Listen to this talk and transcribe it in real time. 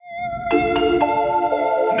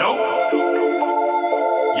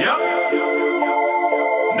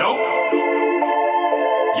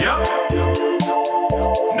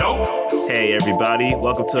everybody.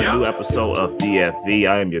 Welcome to a new episode of DFV.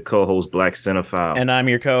 I am your co-host, Black Cinephile. And I'm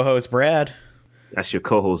your co-host, Brad. That's your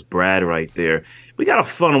co-host, Brad, right there. We got a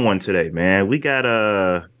fun one today, man. We got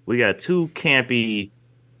two campy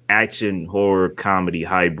action horror comedy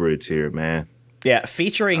hybrids here, man. Yeah,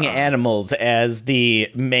 featuring animals as the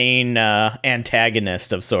main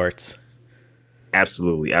antagonist of sorts.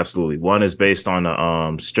 Absolutely, absolutely. One is based on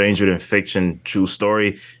a Stranger Than Fiction true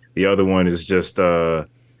story. The other one is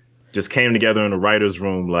just came together in the writer's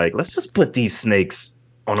room like, let's just put these snakes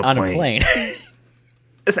on a plane.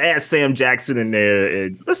 Let's add Sam Jackson in there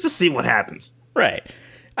and let's just see what happens. Right.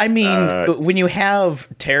 I mean, when you have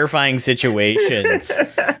terrifying situations,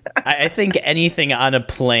 I think anything on a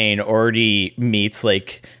plane already meets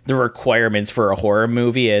like the requirements for a horror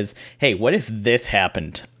movie is, hey, what if this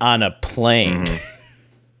happened on a plane?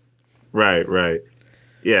 Mm-hmm. Right.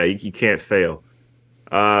 Yeah, you can't fail.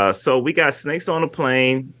 So we got Snakes on a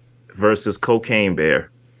Plane versus Cocaine Bear.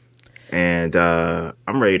 And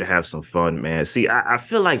I'm ready to have some fun, man. See, I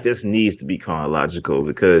feel like this needs to be chronological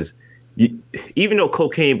because even though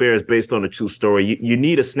Cocaine Bear is based on a true story, you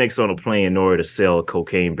need a Snakes on a Plane in order to sell a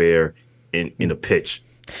Cocaine Bear in a pitch.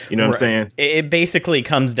 You know what I'm saying? It basically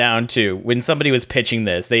comes down to when somebody was pitching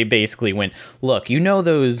this, they basically went, look, you know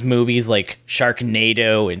those movies like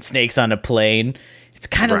Sharknado and Snakes on a Plane? It's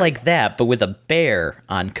kind of like that, but with a bear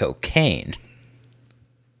on cocaine.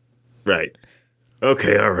 Right.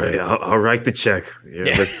 Okay, all right. I'll write the check.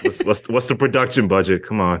 Yeah. What's the production budget?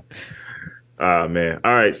 Come on. Man.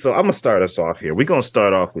 All right, so I'm going to start us off here. We're going to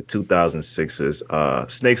start off with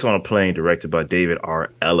 2006's Snakes on a Plane, directed by David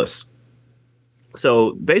R. Ellis.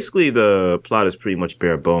 So basically the plot is pretty much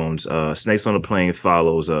bare bones. Snakes on a Plane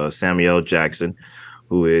follows Samuel Jackson,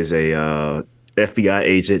 who is a FBI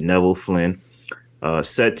agent, Neville Flynn,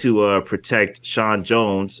 set to protect Sean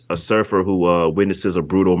Jones, a surfer who witnesses a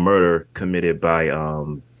brutal murder committed by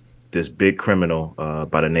this big criminal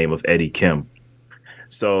by the name of Eddie Kim.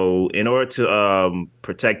 So in order to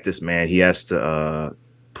protect this man, he has to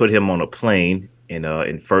put him on a plane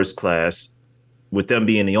in first class, with them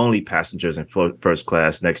being the only passengers in first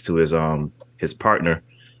class next to his partner,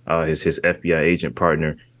 his FBI agent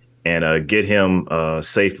partner, and get him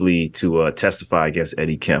safely to testify against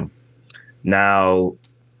Eddie Kim. Now,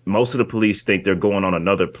 most of the police think they're going on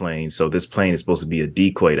another plane, so this plane is supposed to be a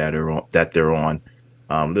decoy that they're on.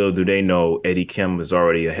 Little do they know, Eddie Kim is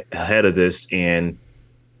already ahead of this, and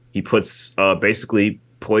he puts basically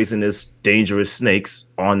poisonous, dangerous snakes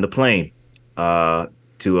on the plane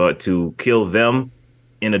to kill them,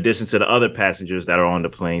 in addition to the other passengers that are on the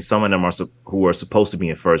plane. Some of them who are supposed to be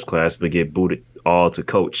in first class but get booted all to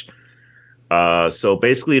coach. So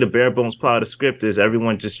basically, the bare bones plot of the script is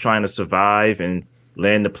everyone just trying to survive and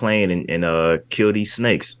land the plane and kill these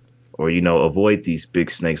snakes, or avoid these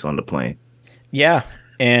big snakes on the plane. Yeah,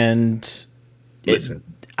 and listen,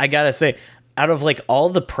 I gotta say, out of like all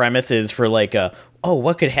the premises for like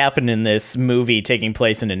what could happen in this movie taking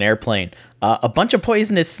place in an airplane, a bunch of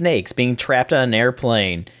poisonous snakes being trapped on an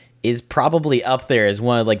airplane is probably up there as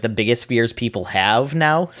one of like the biggest fears people have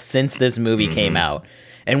now since this movie came out.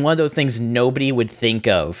 And one of those things nobody would think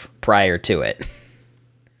of prior to it.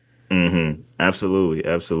 Mm-hmm.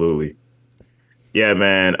 Absolutely. Yeah,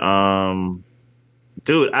 man.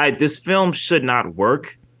 Dude, this film should not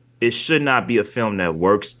work. It should not be a film that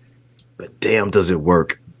works. But damn, does it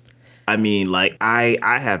work? I mean, like, I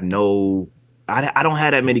don't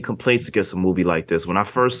have that many complaints against a movie like this. When I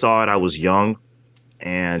first saw it, I was young.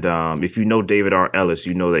 And if you know David R. Ellis,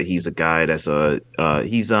 you know that he's a guy that's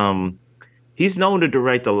he's known to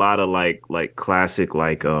direct a lot of like classic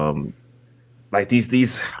like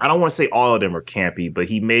these I don't want to say all of them are campy, but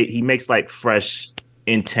he makes like fresh,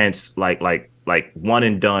 intense like one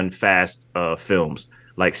and done fast films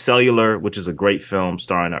like Cellular, which is a great film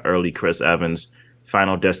starring the early Chris Evans,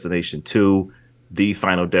 Final Destination 2, The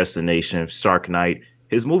Final Destination, Shark Night.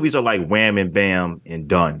 His movies are like wham and bam and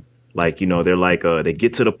done. Like, they're like they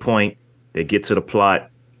get to the point, they get to the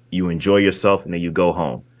plot, you enjoy yourself, and then you go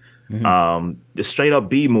home. Mm-hmm. The straight up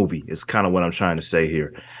B movie is kind of what I'm trying to say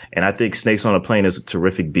here. And I think Snakes on a Plane is a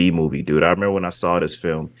terrific B movie, dude. I remember when I saw this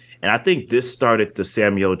film, and I think this started the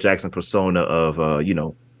Samuel Jackson persona of,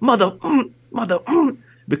 mother,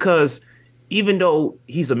 because even though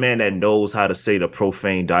he's a man that knows how to say the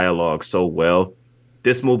profane dialogue so well,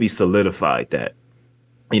 this movie solidified that,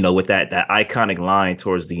 with that iconic line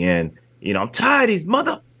towards the end, I'm tired of these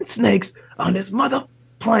mother snakes on this mother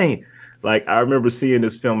plane. Like, I remember seeing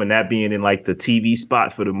this film and that being in like the TV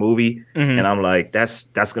spot for the movie. Mm-hmm. And I'm like,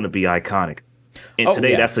 that's going to be iconic. And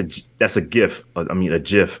today that's a GIF. I mean, a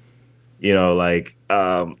GIF,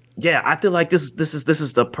 yeah, I feel like this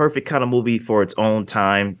is the perfect kind of movie for its own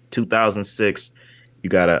time. 2006. You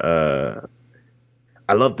gotta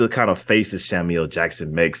I love the kind of faces Samuel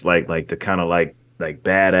Jackson makes, like the kind of like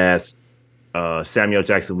badass Samuel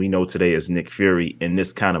Jackson we know today as Nick Fury in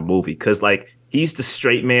this kind of movie. Cause like he's the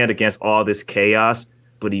straight man against all this chaos,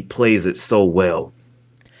 but he plays it so well.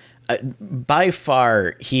 By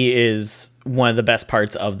far, he is one of the best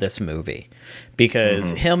parts of this movie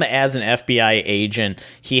because him as an FBI agent,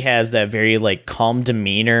 he has that very like calm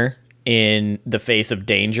demeanor in the face of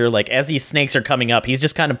danger. Like as these snakes are coming up, he's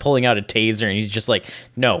just kind of pulling out a taser and he's just like,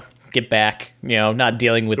 no, get back, not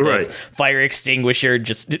dealing with this fire extinguisher,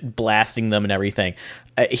 just blasting them and everything.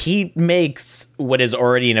 He makes what is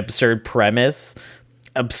already an absurd premise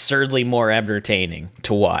absurdly more entertaining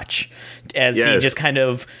to watch as he just kind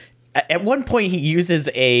of, at one point he uses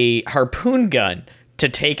a harpoon gun to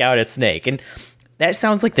take out a snake, and that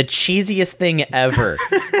sounds like the cheesiest thing ever.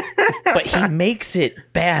 But he makes it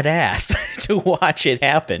badass to watch it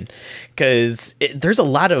happen because there's a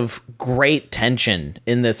lot of great tension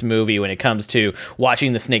in this movie when it comes to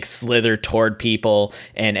watching the snakes slither toward people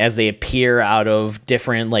and as they appear out of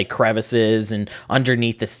different like crevices and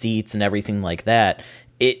underneath the seats and everything like that.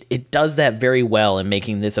 It does that very well in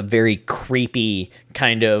making this a very creepy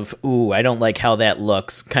kind of, ooh, I don't like how that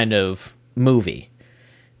looks kind of movie.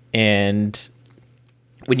 And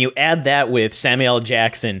when you add that with Samuel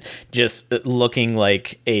Jackson just looking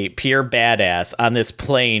like a pure badass on this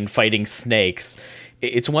plane fighting snakes,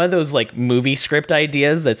 it's one of those like movie script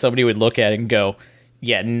ideas that somebody would look at and go,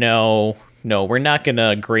 yeah, no, we're not going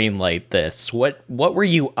to greenlight this. What were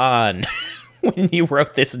you on when you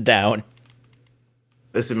wrote this down?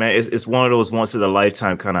 Listen, man, it's one of those once in a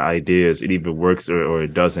lifetime kind of ideas. It either works or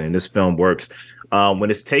it doesn't. And this film works.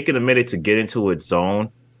 When it's taken a minute to get into its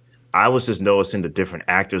zone, I was just noticing the different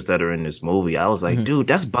actors that are in this movie. I was like, dude,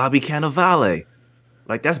 that's Bobby Cannavale.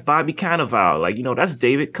 Like, that's Bobby Cannavale. Like, that's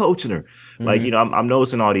David Koechner. Like, I'm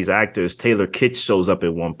noticing all these actors. Taylor Kitsch shows up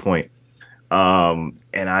at one point. And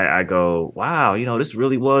I go, wow, this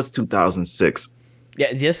really was 2006.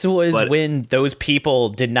 Yeah, this was when those people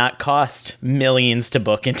did not cost millions to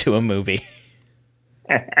book into a movie.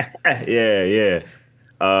 Yeah.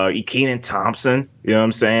 Kenan Thompson, you know what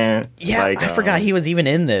I'm saying? Yeah, I forgot he was even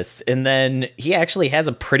in this. And then he actually has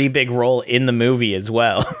a pretty big role in the movie as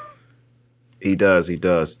well. He does. I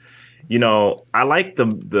like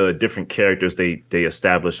the different characters they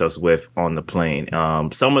establish us with on the plane.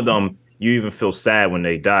 Some of them, you even feel sad when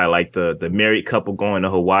they die, like the married couple going to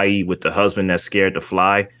Hawaii with the husband that's scared to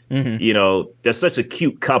fly. They're such a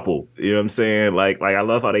cute couple. You know what I'm saying? Like I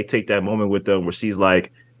love how they take that moment with them where she's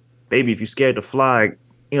like, baby, if you're scared to fly,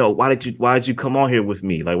 why did you come on here with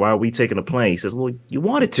me? Like, why are we taking a plane? He says, well, you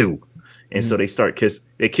wanted to. And so they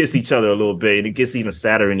kiss each other a little bit, and it gets even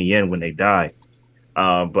sadder in the end when they die.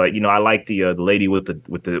 But I like the lady with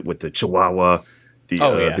the Chihuahua, the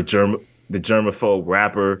germaphobe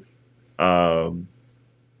rapper. The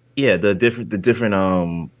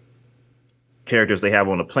different characters they have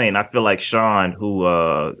on the plane. I feel like Sean, who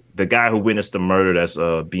the guy who witnessed the murder that's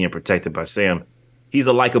being protected by Sam, he's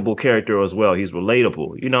a likable character as well. He's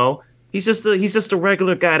relatable. He's just a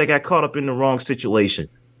regular guy that got caught up in the wrong situation.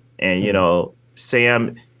 And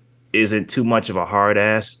Sam isn't too much of a hard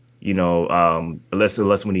ass, unless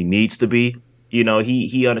when he needs to be.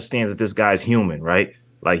 He understands that this guy's human, right?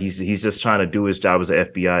 Like he's just trying to do his job as an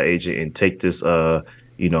FBI agent and take this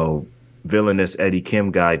villainous Eddie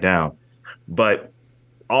Kim guy down. But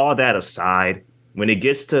all that aside, when it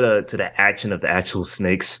gets to the action of the actual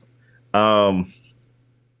snakes, the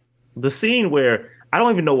scene where I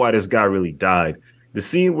don't even know why this guy really died. The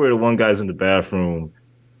scene where the one guy's in the bathroom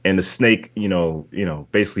and the snake,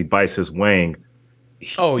 basically bites his wing.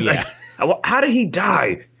 Oh yeah. How did he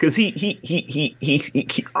die? Because he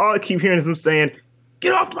all I keep hearing is him saying,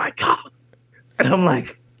 "Get off my cock," and I'm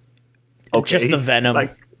like, okay, just the venom,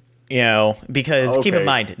 because keep in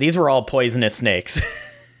mind these were all poisonous snakes.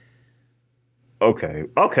 Okay,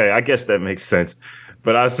 I guess that makes sense.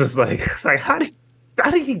 But I was just like, how did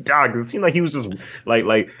he die? Because it seemed like he was just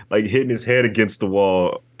like hitting his head against the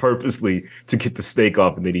wall purposely to get the snake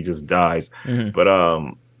off, and then he just dies. But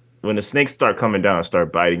when the snakes start coming down and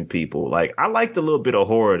start biting people, like I like the little bit of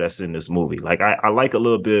horror that's in this movie. Like I like a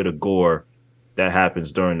little bit of gore that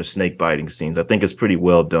happens during the snake biting scenes. I think it's pretty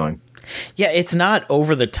well done. Yeah, it's not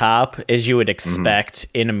over the top as you would expect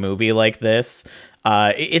in a movie like this.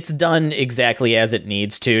 It's done exactly as it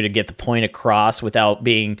needs to get the point across without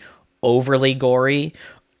being overly gory.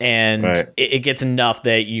 And it gets enough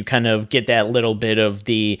that you kind of get that little bit of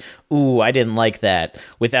the, ooh, I didn't like that,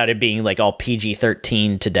 without it being like all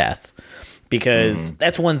PG-13 to death. because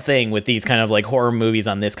that's one thing with these kind of like horror movies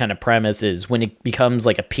on this kind of premise is when it becomes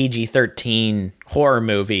like a PG-13 horror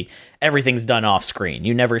movie, everything's done off screen.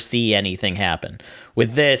 You never see anything happen.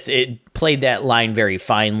 With this, it played that line very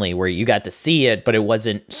finely where you got to see it, but it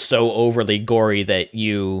wasn't so overly gory that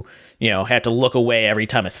you have to look away every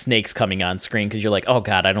time a snake's coming on screen because you're like, oh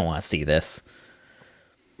God, I don't want to see this.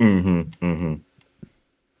 I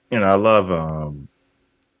love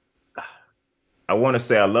I want to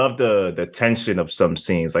say I love the tension of some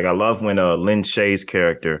scenes. Like I love when Lynn Shay's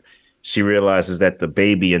character, she realizes that the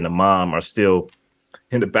baby and the mom are still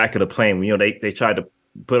in the back of the plane. They tried to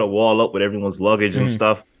put a wall up with everyone's luggage and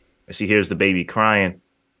stuff, and she hears the baby crying.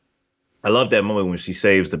 I love that moment when she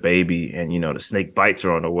saves the baby and the snake bites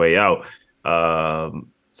her on the way out.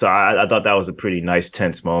 So I thought that was a pretty nice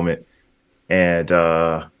tense moment. And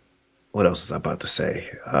what else was I about to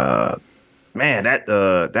say? Man,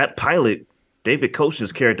 that pilot, David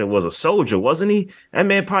Koch's character, was a soldier, wasn't he? That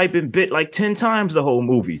man probably been bit like 10 times the whole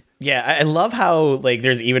movie. Yeah, I love how like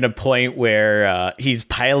there's even a point where he's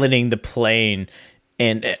piloting the plane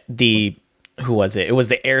and who was it? It was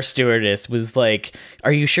the air stewardess was like,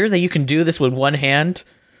 "Are you sure that you can do this with one hand?"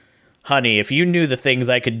 Honey, if you knew the things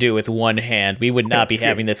I could do with one hand, we would not be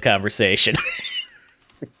having this conversation.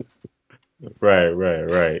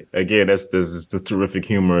 Right. Again, that's this terrific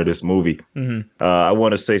humor of this movie. I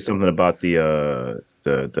want to say something about the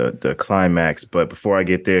climax, but before I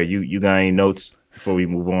get there, you got any notes before we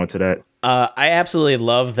move on to that? I absolutely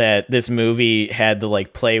love that this movie had the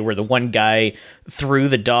like play where the one guy threw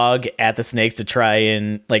the dog at the snakes to try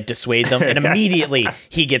and like dissuade them, and immediately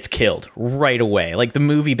he gets killed right away. Like the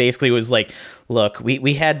movie basically was like, look,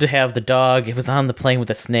 we had to have the dog. It was on the plane with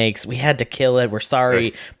the snakes. We had to kill it. We're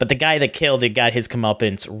sorry, but the guy that killed it got his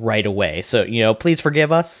comeuppance right away. So please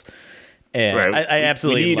forgive us. And right. I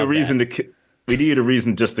absolutely we need love a reason that. We need a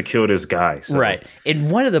reason just to kill this guy. So. Right.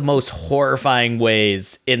 In one of the most horrifying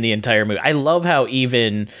ways in the entire movie. I love how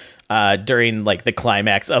even during like the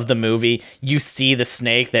climax of the movie, you see the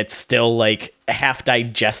snake that's still like half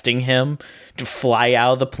digesting him to fly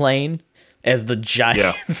out of the plane as the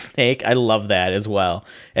giant snake. I love that as well,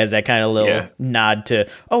 as that kind of little nod to,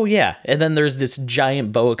 oh yeah. And then there's this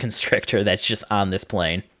giant boa constrictor that's just on this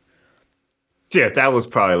plane. Yeah, that was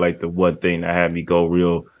probably like the one thing that had me go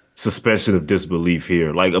real suspension of disbelief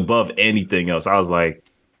here. Like above anything else, I was like,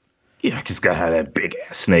 yeah, I just gotta have that big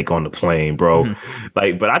ass snake on the plane, bro.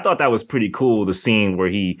 Like, but I thought that was pretty cool, the scene where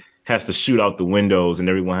he has to shoot out the windows and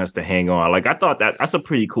everyone has to hang on. Like I thought that's a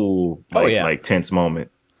pretty cool like tense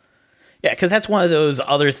moment. Yeah, because that's one of those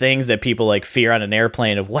other things that people like fear on an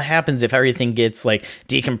airplane of what happens if everything gets like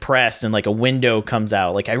decompressed and like a window comes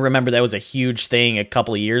out. Like I remember that was a huge thing a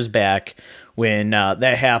couple of years back when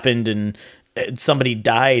that happened and somebody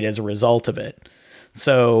died as a result of it.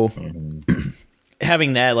 So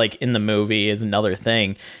having that like in the movie is another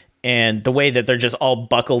thing. And the way that they're just all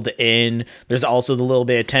buckled in, there's also the little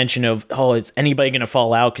bit of tension of, oh, is anybody going to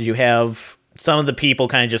fall out? Because you have some of the people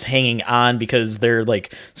kind of just hanging on because their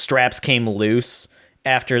like straps came loose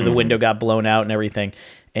after the window got blown out and everything.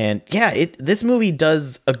 And yeah, this movie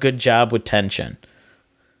does a good job with tension.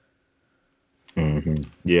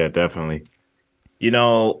 Yeah, definitely.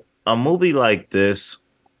 A movie like this,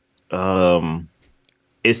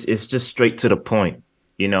 it's just straight to the point.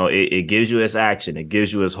 It gives you its action, it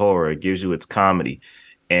gives you its horror, it gives you its comedy,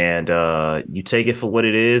 and you take it for what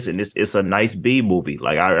it is. And it's a nice B movie.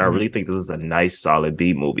 Like I really think this is a nice, solid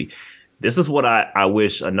B movie. This is what I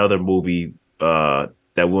wish another movie that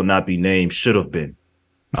will not be named should have been.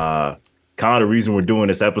 Kind of the reason we're doing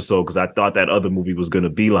this episode, because I thought that other movie was going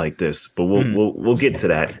to be like this, but we'll get to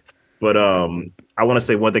that. But I want to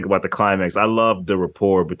say one thing about the climax. I love the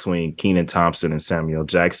rapport between Kenan Thompson and Samuel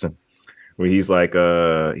Jackson, where he's like,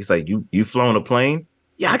 you flown a plane?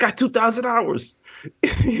 Yeah, I got 2,000 hours.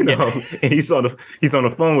 And he's on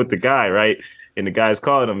the phone with the guy, right? And the guy's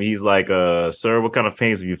calling him. He's like, sir, what kind of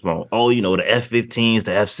planes have you flown? Oh, the F-15s,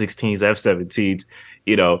 the F-16s, the F-17s.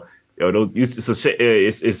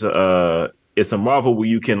 It's a marvel where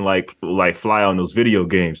you can like fly on those video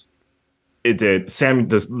games.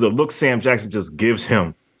 The look Sam Jackson just gives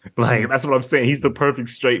him, like, that's what I'm saying. He's the perfect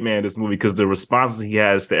straight man in this movie, because the responses he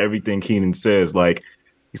has to everything Kenan says, like,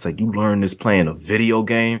 he's like, you learned this playing a video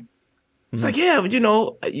game? It's like, yeah, but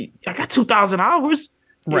I got 2,000 hours.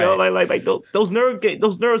 Like those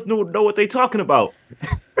nerds know what they talking about.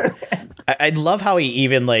 I love how he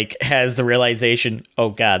even like has the realization,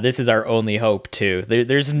 oh God, this is our only hope too.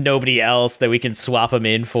 There's nobody else that we can swap him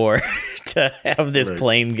in for to have this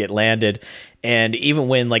plane get landed. And even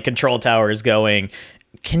when like control tower is going,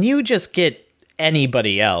 can you just get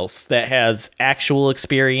anybody else that has actual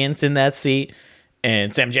experience in that seat.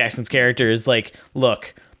 And Sam Jackson's character is like,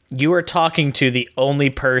 look, you are talking to the only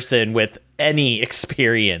person with any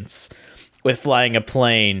experience with flying a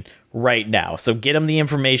plane right now. So get him the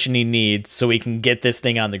information he needs so we can get this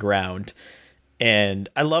thing on the ground. And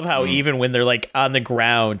I love how even when they're like on the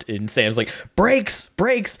ground and Sam's like, brakes,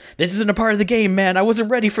 this isn't a part of the game, man. I wasn't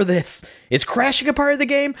ready for this. Is crashing a part of the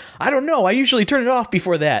game? I don't know. I usually turn it off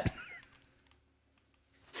before that.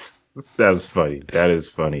 That was funny. That is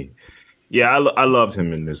funny. Yeah, I loved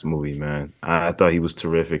him in this movie, man. I thought he was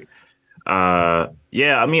terrific. Yeah,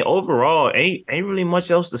 I mean, overall, ain't really much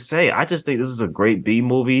else to say. I just think this is a great B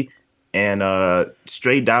movie, and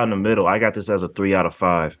straight down the middle, I got this as a 3 out of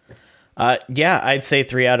 5. Yeah, I'd say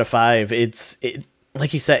 3 out of 5. It's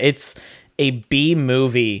like you said, it's a B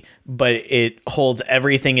movie, but it holds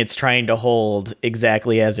everything it's trying to hold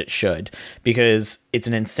exactly as it should, because it's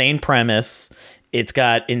an insane premise. It's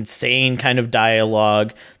got insane kind of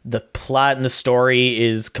dialogue. The plot and the story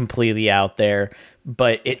is completely out there,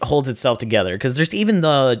 but it holds itself together, because there's even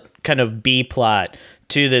the kind of B plot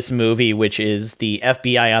to this movie, which is the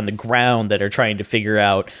FBI on the ground that are trying to figure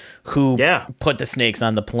out who put the snakes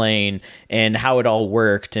on the plane and how it all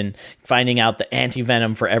worked, and finding out the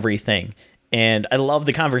anti-venom for everything. And I love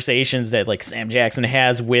the conversations that like Sam Jackson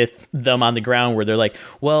has with them on the ground, where they're like,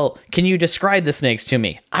 well, can you describe the snakes to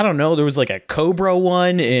me? I don't know. There was like a cobra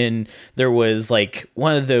one, and there was like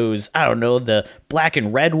one of those, I don't know, the black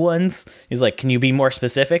and red ones. He's like, can you be more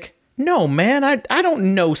specific? No, man, I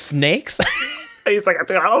don't know snakes. He's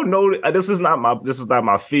like, I don't know. This is not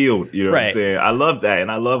my field. You know what I'm saying? I love that.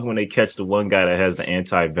 And I love when they catch the one guy that has the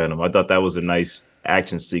anti-venom. I thought that was a nice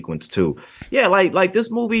action sequence too. Yeah, like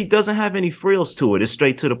this movie doesn't have any frills to it. It's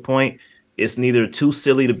straight to the point. It's neither too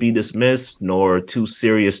silly to be dismissed nor too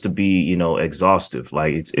serious to be, exhaustive.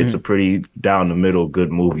 Like it's a pretty down the middle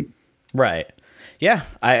good movie. Right. Yeah,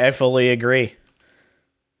 I fully agree.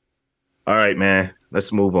 All right, man.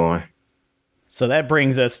 Let's move on. So that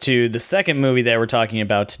brings us to the second movie that we're talking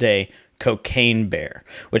about today, Cocaine Bear,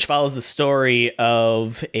 which follows the story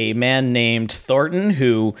of a man named Thornton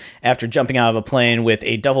who, after jumping out of a plane with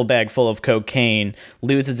a duffel bag full of cocaine,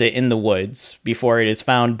 loses it in the woods before it is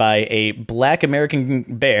found by a black American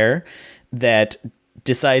bear that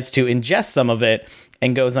decides to ingest some of it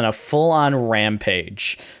and goes on a full-on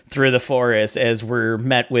rampage through the forest, as we're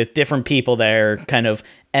met with different people that are kind of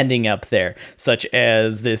ending up there, such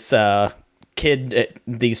as this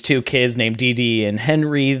these two kids named Dee Dee and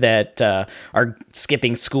Henry that are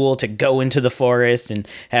skipping school to go into the forest and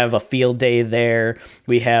have a field day there.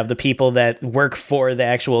 We have the people that work for the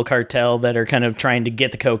actual cartel that are kind of trying to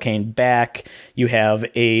get the cocaine back. You have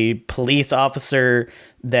a police officer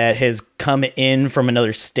that has come in from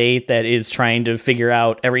another state that is trying to figure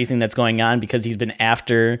out everything that's going on, because he's been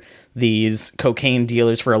after these cocaine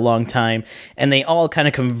dealers for a long time. And they all kind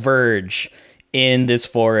of converge in this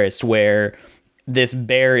forest where this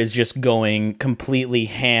bear is just going completely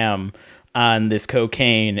ham on this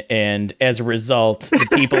cocaine, and as a result, the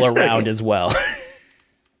people around as well.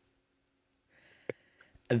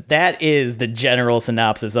 That is the general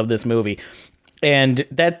synopsis of this movie. And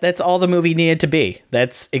that's all the movie needed to be.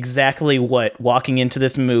 That's exactly what, walking into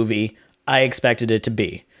this movie, I expected it to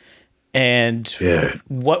be. And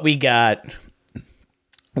what we got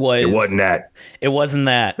was... It wasn't that. It wasn't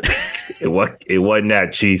that. It wasn't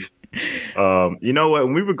that, Chief. You know what?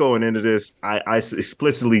 When we were going into this, I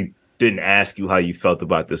explicitly didn't ask you how you felt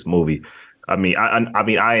about this movie.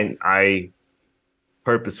 I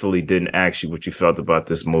purposefully didn't ask you what you felt about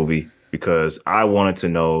this movie, because I wanted to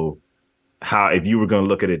know if you were going to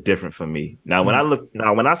look at it different from me. Now,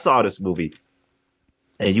 when I saw this movie,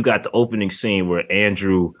 and you got the opening scene where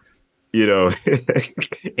Andrew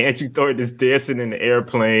Thornton is dancing in the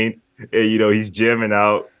airplane, and he's jamming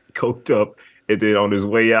out, coked up, and then on his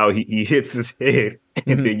way out, he hits his head,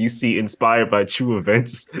 and then you see "Inspired by True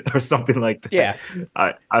Events" or something like that. Yeah,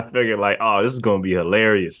 I figured like, oh, this is gonna be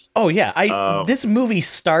hilarious. Oh yeah, this movie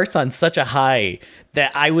starts on such a high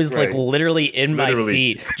that I was like literally in my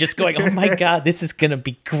seat, just going, "Oh my god, this is gonna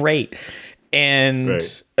be great." And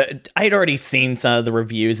I had already seen some of the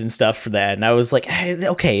reviews and stuff for that, and I was like, hey,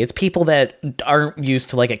 okay, it's people that aren't used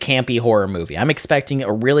to like a campy horror movie. I'm expecting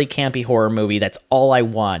a really campy horror movie. That's all I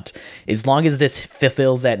want. As long as this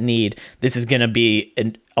fulfills that need, this is going to be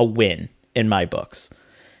a win in my books.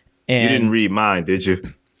 And you didn't read mine, did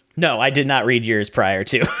you? No, I did not read yours prior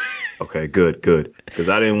to. Okay, good. Because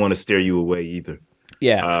I didn't want to steer you away either.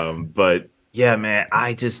 Yeah. But yeah, man,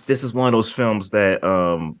 this is one of those films that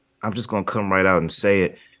I'm just going to come right out and say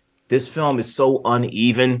it. This film is so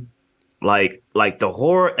uneven Like the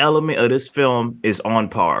horror element of this film is on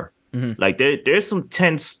par. Mm-hmm. Like there's some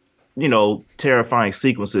tense, terrifying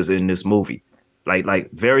sequences in this movie.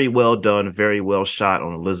 Like very well done, very well shot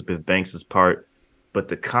on Elizabeth Banks's part, but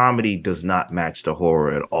the comedy does not match the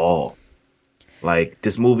horror at all. Like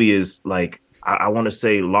this movie is like I want to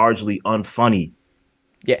say largely unfunny.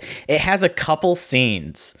 Yeah, it has a couple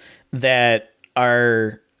scenes that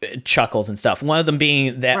are chuckles and stuff. One of them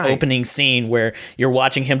being that opening scene where you're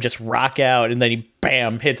watching him just rock out and then he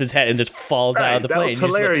bam hits his head and just falls out of the plane. That was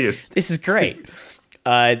hilarious. Like, this is great.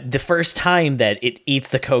 The first time that it eats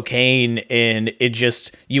the cocaine and it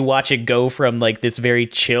just, you watch it go from like this very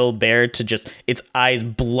chill bear to just its eyes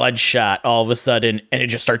bloodshot all of a sudden and it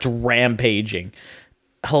just starts rampaging.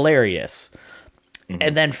 Hilarious.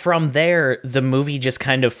 And then from there, the movie just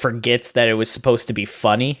kind of forgets that it was supposed to be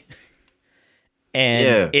funny.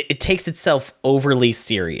 And it takes itself overly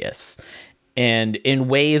serious. And in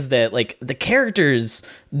ways that, like, the characters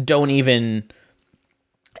don't even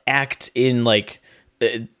act in, like,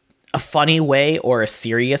 a funny way or a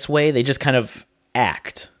serious way. They just kind of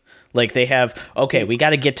act. Like, they have, okay, we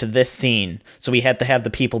got to get to this scene, so we had to have the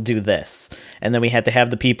people do this. And then we had to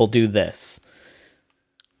have the people do this.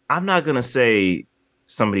 I'm not going to say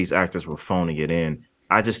some of these actors were phoning it in.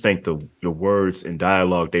 I just think the words and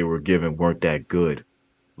dialogue they were given weren't that good.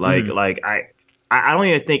 Like I don't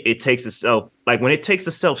even think it takes itself, like when it takes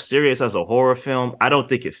itself serious as a horror film, I don't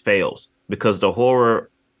think it fails because the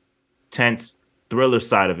horror tense thriller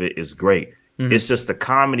side of it is great. It's just the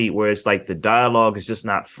comedy where it's like the dialogue is just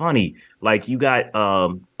not funny. Like you got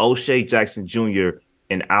O'Shea Jackson Jr.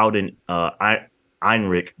 and Alden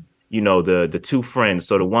Einrich, the two friends.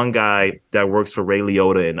 So the one guy that works for Ray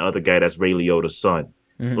Liotta and the other guy that's Ray Liotta's son.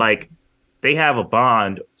 Like they have a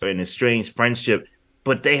bond and a strange friendship,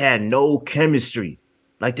 but they had no chemistry.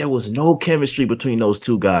 Like there was no chemistry between those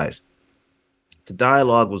two guys. The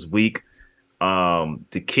dialogue was weak.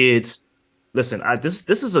 The kids, listen, this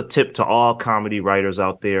is a tip to all comedy writers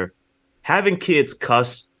out there. Having kids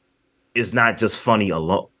cuss is not just funny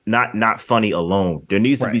alone. Not funny alone. There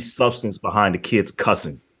needs to be substance behind the kids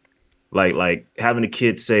cussing. Like having a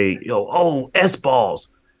kid say,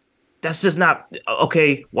 S-balls. That's just not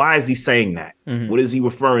okay. Why is he saying that? What is he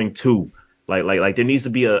referring to? Like there needs to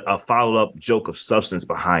be a follow-up joke of substance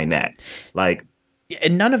behind that. Like,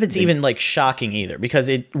 and none of it's even like shocking either, because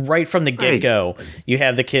it right from the get-go, you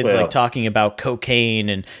have the kids like talking about cocaine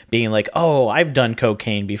and being like, "Oh, I've done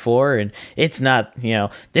cocaine before, and it's not,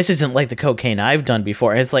 this isn't like the cocaine I've done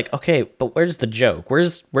before." And it's like, okay, but where's the joke?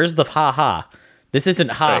 Where's the ha-ha? This isn't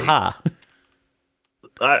ha-ha.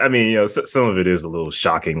 I mean, some of it is a little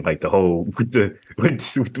shocking, like the whole when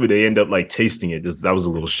they end up like tasting it. That was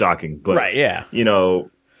a little shocking, but I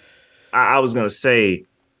was gonna say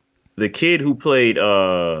the kid who played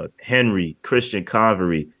Henry Christian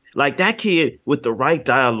Convery, like that kid with the right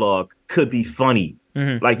dialogue could be funny.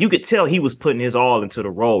 Like you could tell he was putting his all into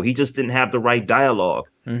the role. He just didn't have the right dialogue.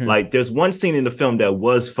 Like there's one scene in the film that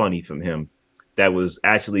was funny from him, that was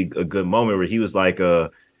actually a good moment where he was like,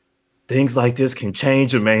 things like this can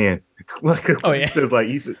change a man. He says, like,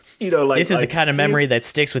 this is the kind of memory that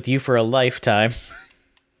sticks with you for a lifetime.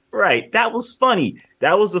 Right. That was funny.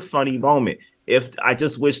 That was a funny moment. If I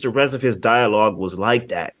just wish the rest of his dialogue was like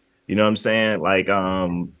that. You know what I'm saying? Like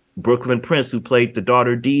Brooklyn Prince, who played the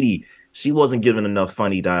daughter Dee Dee, she wasn't given enough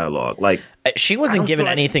funny dialogue. Like she wasn't given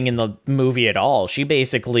anything in the movie at all. She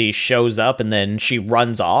basically shows up and then she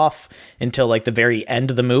runs off until like the very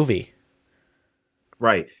end of the movie.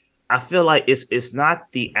 Right. I feel like it's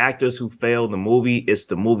not the actors who fail the movie, it's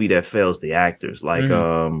the movie that fails the actors. Like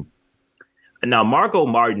now Margot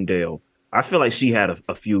Martindale, I feel like she had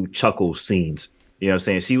a few chuckle scenes. You know what I'm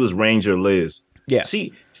saying? She was Ranger Liz. Yeah.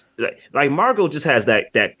 She like Margot just has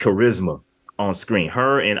that charisma on screen.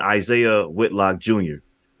 Her and Isaiah Whitlock Jr. You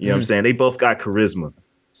know what I'm saying? They both got charisma.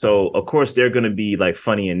 So of course they're gonna be like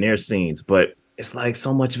funny in their scenes, but it's like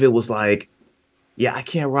so much of it was like, yeah, I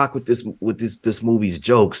can't rock with this movie's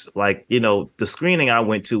jokes. Like, the screening I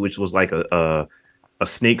went to, which was like a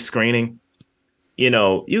sneak screening,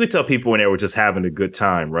 you could tell people when they were just having a good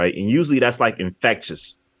time, right? And usually that's like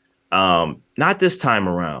infectious. Not this time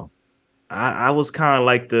around. I was kind of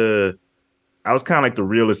like the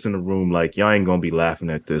realist in the room. Like, y'all ain't gonna be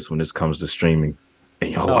laughing at this when this comes to streaming,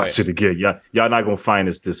 and y'all watch it again. Y'all not gonna find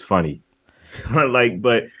this funny.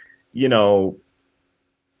 But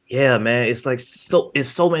yeah, man, it's like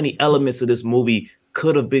so many elements of this movie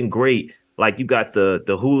could have been great. Like you got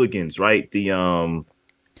the hooligans, right? The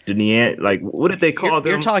like what did they call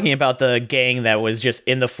them? You're talking about the gang that was just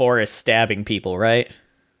in the forest stabbing people, right?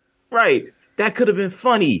 Right. that could have been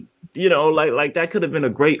funny. Like that could have been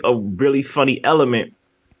a really funny element.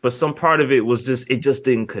 But some part of it was it just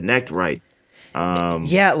didn't connect right.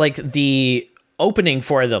 Yeah, like the opening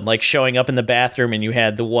for them, like showing up in the bathroom, and you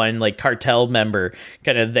had the one like cartel member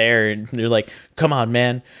kind of there, and they're like, "Come on,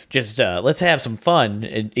 man, just let's have some fun."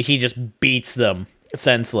 And he just beats them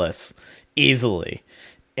senseless easily,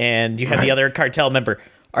 and you have the other cartel member.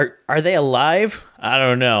 Are they alive? I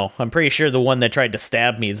don't know. I'm pretty sure the one that tried to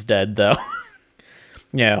stab me is dead, though.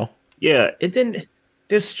 Yeah, and then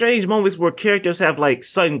there's strange moments where characters have like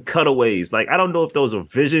sudden cutaways. Like I don't know if those are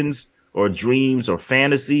visions or dreams or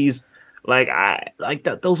fantasies. Like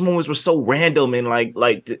those moments were so random and like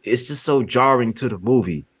it's just so jarring to the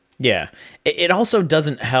movie. Yeah. It also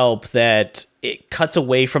doesn't help that it cuts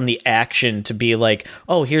away from the action to be like,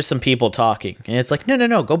 oh, here's some people talking. And it's like,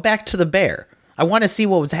 no, go back to the bear. I want to see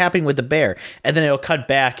what was happening with the bear. And then it'll cut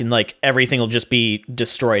back and like everything will just be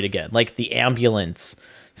destroyed again. Like the ambulance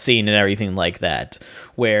scene and everything like that,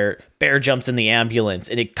 where bear jumps in the ambulance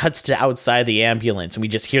and it cuts to outside the ambulance and we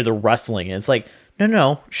just hear the rustling. And it's like,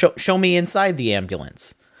 no, show me inside the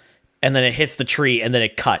ambulance. And then it hits the tree and then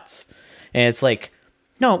it cuts. And it's like,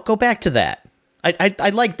 no, go back to that.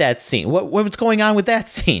 I like that scene. What's going on with that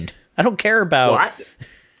scene? I don't care about. Well,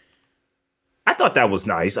 I thought that was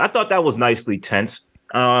nice. I thought that was nicely tense.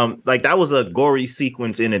 Like that was a gory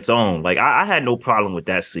sequence in its own. Like I had no problem with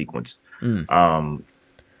that sequence. Yeah,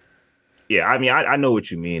 I mean, I know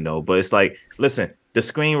what you mean though, but it's like, listen, the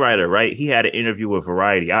screenwriter, right? He had an interview with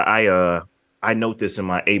Variety. I note this in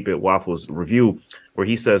my 8-Bit Waffles review where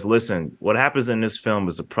he says, listen, what happens in this film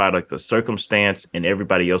is a product of circumstance and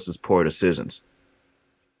everybody else's poor decisions.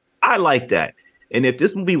 I like that. And if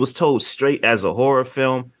this movie was told straight as a horror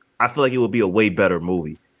film, I feel like it would be a way better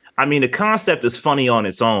movie. I mean, the concept is funny on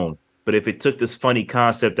its own, but if it took this funny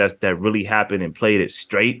concept that really happened and played it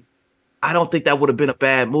straight, I don't think that would have been a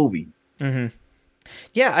bad movie. Mm-hmm.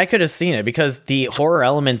 Yeah, I could have seen it because the horror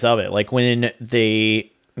elements of it, like when the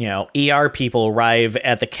ER people arrive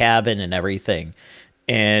at the cabin and everything,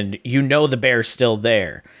 and the bear's still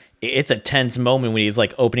there. It's a tense moment when he's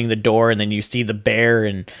like opening the door and then you see the bear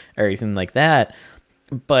and everything like that.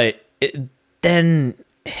 But then,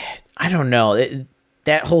 I don't know,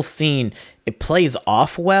 that whole scene, it plays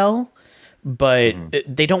off well, but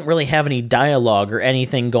they don't really have any dialogue or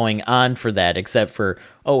anything going on for that except for,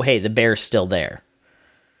 oh, hey, the bear's still there.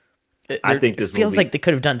 I think this feels like they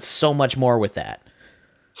could have done so much more with that.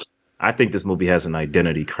 I think this movie has an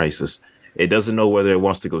identity crisis. It doesn't know whether it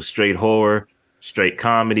wants to go straight horror, straight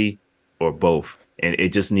comedy, or both. And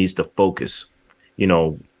it just needs to focus.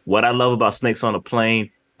 What I love about Snakes on a Plane,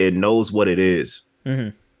 it knows what it is.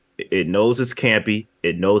 Mm-hmm. It knows it's campy.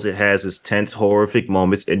 It knows it has its tense, horrific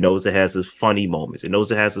moments. It knows it has its funny moments. It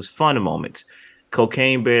knows it has its fun moments.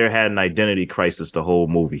 Cocaine Bear had an identity crisis the whole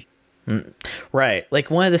movie. Right. Like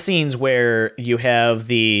one of the scenes where you have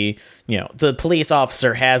the police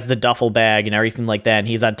officer has the duffel bag and everything like that, and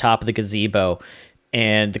he's on top of the gazebo,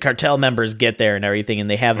 and the cartel members get there and everything, and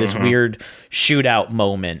they have this weird shootout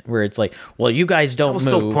moment where it's like, well, you guys don't move.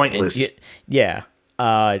 So pointless. Yeah.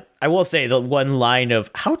 I will say the one line of,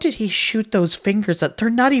 how did he shoot those fingers? They're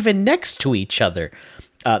not even next to each other.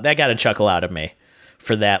 That got a chuckle out of me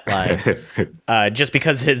for that line. Just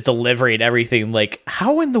because his delivery and everything, like,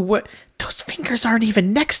 how in the what? Those fingers aren't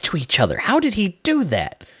even next to each other. How did he do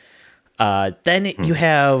that? Then you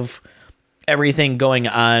have everything going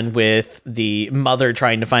on with the mother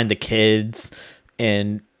trying to find the kids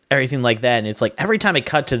and everything like that. And it's like, every time I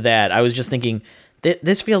cut to that, I was just thinking,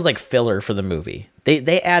 this feels like filler for the movie.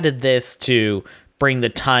 They added this to bring the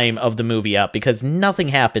time of the movie up because nothing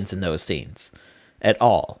happens in those scenes at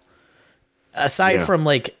all. Aside from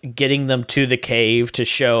like getting them to the cave to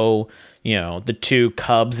show, the two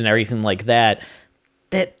cubs and everything like that,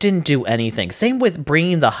 that didn't do anything. Same with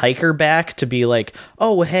bringing the hiker back to be like,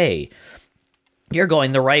 oh, hey, you're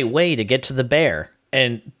going the right way to get to the bear.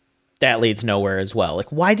 And that leads nowhere as well.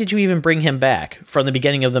 Like, why did you even bring him back from the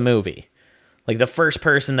beginning of the movie? Like the first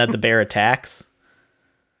person that the bear attacks.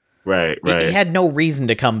 Right. He had no reason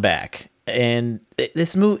to come back. And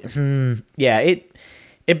this movie,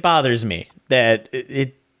 it bothers me that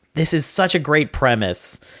this is such a great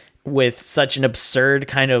premise with such an absurd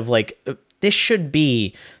kind of like, this should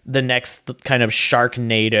be the next kind of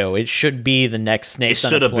Sharknado. It should be the next Snakes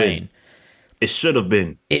on a Plane. It should have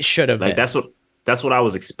been. It should have been. That's what I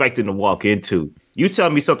was expecting to walk into. You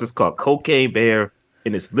tell me something's called Cocaine Bear,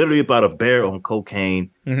 and it's literally about a bear on cocaine.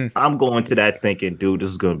 Mm-hmm. I'm going to that thinking, dude, this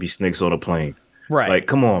is going to be Snakes on a Plane. Right. Like,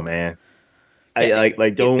 come on, man.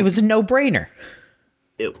 Don't. It was a no-brainer.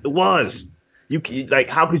 It was.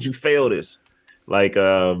 How could you fail this? Like,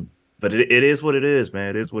 But it is what it is, man.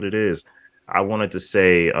 It is what it is. I wanted to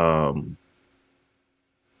say,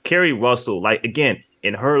 Kerry Russell, like again,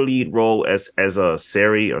 in her lead role as a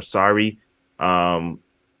Sari or Sari, um,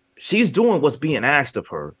 she's doing what's being asked of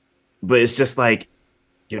her, but it's just like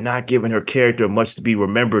you're not giving her character much to be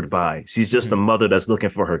remembered by. She's just a mother that's looking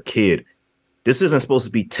for her kid. This isn't supposed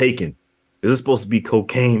to be Taken. This is supposed to be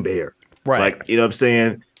Cocaine Bear. Right. Like, you know what I'm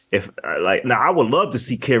saying? If like now I would love to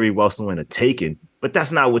see Kerry Russell in a Taken, but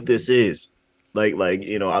that's not what this is.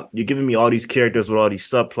 You're giving me all these characters with all these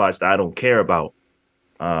subplots that I don't care about.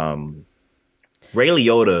 Ray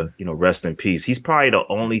Liotta, rest in peace. He's probably the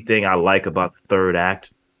only thing I like about the third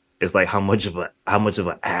act is like how much of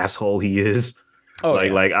an asshole he is. Oh,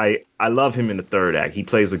 I love him in the third act. He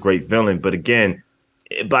plays a great villain, but again,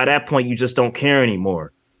 by that point you just don't care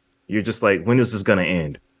anymore. You're just like, when is this gonna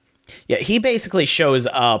end? Yeah, he basically shows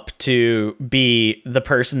up to be the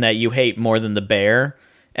person that you hate more than the bear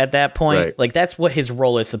at that point. Right. Like, that's what his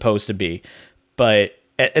role is supposed to be. But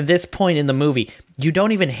at this point in the movie, you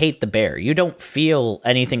don't even hate the bear. You don't feel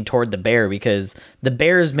anything toward the bear because the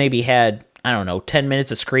bear's maybe had, I don't know, 10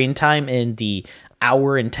 minutes of screen time in the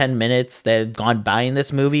hour and 10 minutes that had gone by in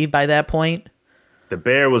this movie by that point. The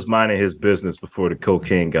bear was minding his business before the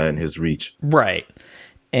cocaine got in his reach. Right.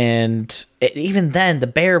 And even then, the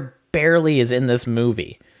bear barely is in this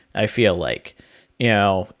movie, I feel like.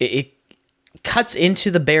 It cuts into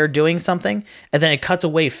the bear doing something, and then it cuts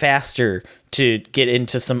away faster to get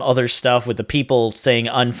into some other stuff with the people saying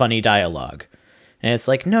unfunny dialogue. And it's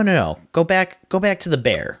like, no. Go back to the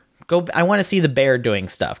bear. I want to see the bear doing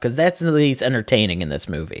stuff, because that's at least entertaining in this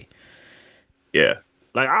movie. Yeah.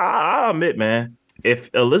 Like, I'll admit, man,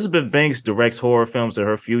 if Elizabeth Banks directs horror films in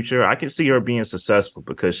her future, I can see her being successful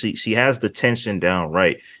because she has the tension down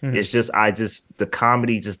right. Mm-hmm. It's just the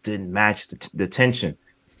comedy just didn't match the tension.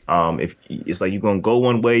 If it's like you're gonna go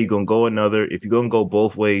one way, you're gonna go another. If you're gonna go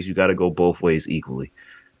both ways, you got to go both ways equally.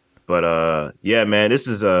 But yeah, man, this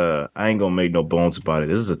is I ain't gonna make no bones about it.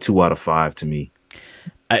 This is a 2 out of 5 to me.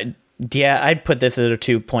 Yeah, I'd put this at a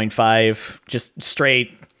 2.5, just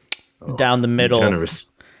straight down the middle.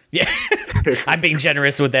 Generous. Yeah, I'm being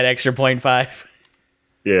generous with that extra 0.5.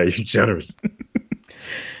 Yeah, you're generous.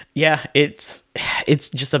 Yeah, it's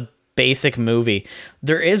just a basic movie.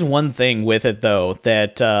 There is one thing with it, though,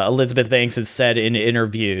 that Elizabeth Banks has said in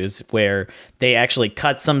interviews where they actually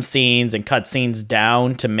cut some scenes and cut scenes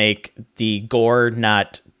down to make the gore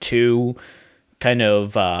not too kind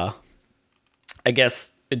of, I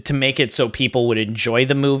guess, to make it so people would enjoy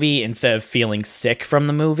the movie instead of feeling sick from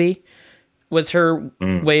the movie, was her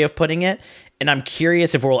way of putting it. And I'm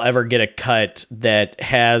curious if we'll ever get a cut that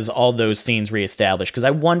has all those scenes reestablished, because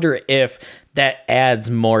I wonder if that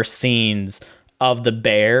adds more scenes of the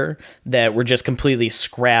bear that were just completely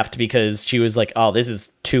scrapped because she was like, oh, this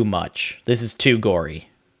is too much. This is too gory.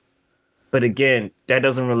 But again, that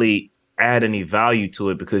doesn't really add any value to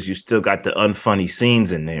it because you still got the unfunny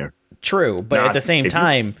scenes in there. True, but at the same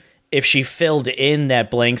time, if she filled in that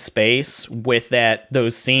blank space with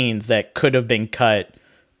those scenes that could have been cut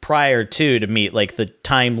prior to meet like the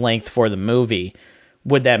time length for the movie,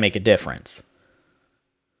 would that make a difference?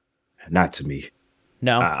 Not to me.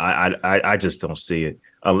 No, I just don't see it.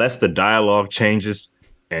 Unless the dialogue changes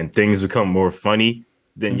and things become more funny,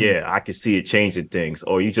 then yeah, I can see it changing things.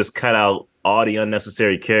 Or you just cut out all the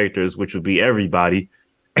unnecessary characters, which would be everybody,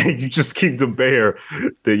 and you just keep the bear.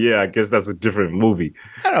 Then yeah, I guess that's a different movie.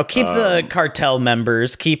 I don't know. Keep the cartel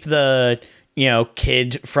members. Keep the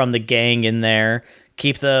kid from the gang in there.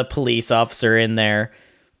 Keep the police officer in there.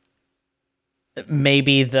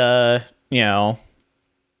 Maybe the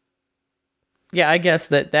yeah, I guess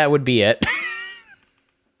that would be it.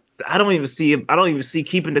 I don't even see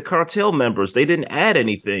keeping the cartel members. They didn't add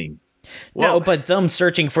anything. Well, no, but them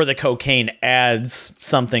searching for the cocaine adds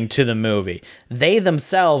something to the movie. They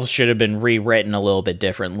themselves should have been rewritten a little bit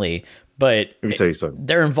differently, but let me tell you something.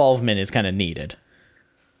 Their involvement is kind of needed.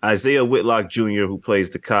 Isaiah Whitlock Jr., who plays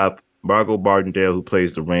the cop, Margot Martindale, who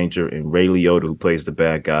plays the ranger, and Ray Liotta, who plays the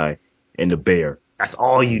bad guy, and the bear. That's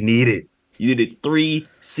all you needed. You needed 3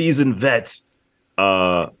 seasoned vets,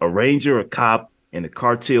 a ranger, a cop, and a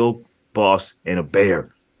cartel boss, and a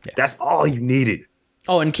bear. Yeah. That's all you needed.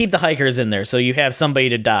 Oh, and keep the hikers in there so you have somebody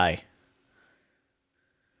to die.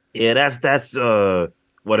 Yeah, that's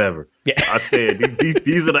whatever. Yeah. I said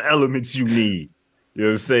these are the elements you need. You know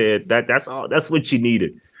what I'm saying? That's all. That's what you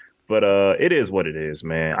needed. But it is what it is,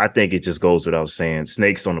 man. I think it just goes without saying.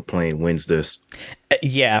 Snakes on a Plane wins this.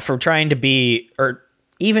 Yeah, for trying to be, or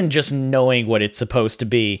even just knowing what it's supposed to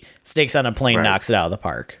be, Snakes on a Plane knocks it out of the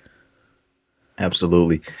park.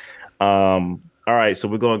 Absolutely. All right, so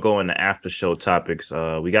we're gonna go into after show topics.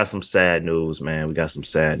 We got some sad news, man. We got some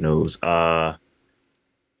sad news.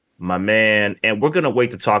 My man, and we're gonna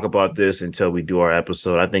wait to talk about this until we do our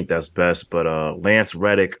episode. I think that's best. But Lance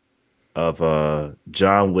Reddick of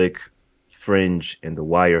John Wick, Fringe, and The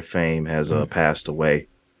Wire fame has passed away.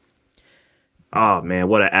 Oh man,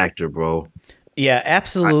 what an actor, bro! Yeah, I,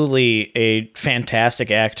 absolutely a fantastic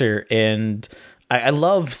actor, and I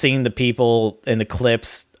love seeing the people and the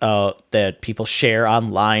clips that people share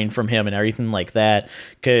online from him and everything like that.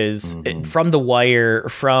 Because mhm, from The Wire,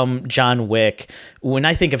 from John Wick, when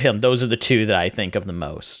I think of him, those are the two that I think of the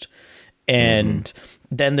most. mhm. And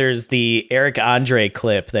then there's the Eric Andre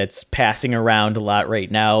clip that's passing around a lot right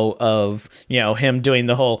now of, him doing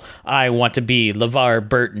the whole "I want to be LeVar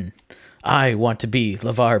Burton. I want to be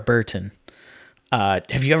LeVar Burton."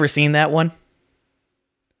 Have you ever seen that one?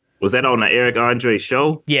 Was that on the Eric Andre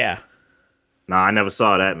show? Yeah. Nah, I never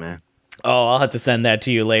saw that, man. Oh, I'll have to send that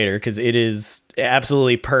to you later because it is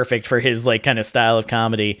absolutely perfect for his like kind of style of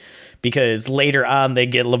comedy. Because later on, they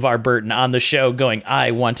get LeVar Burton on the show going,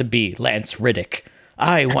 "I want to be Lance Riddick.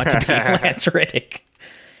 I want to be Lance Riddick."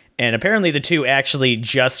 And apparently, the two actually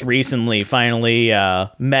just recently finally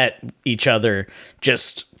met each other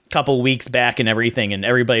just a couple weeks back and everything. And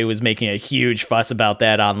everybody was making a huge fuss about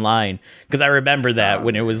that online because I remember that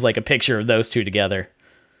when it was like a picture of those two together.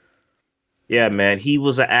 Yeah, man, he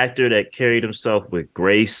was an actor that carried himself with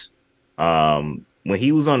grace. When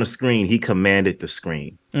he was on the screen, he commanded the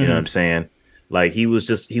screen. You know what Hmm. I'm saying? Like he was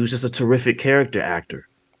just a terrific character actor.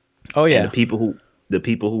 Oh, And yeah. the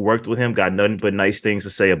people who worked with him got nothing but nice things to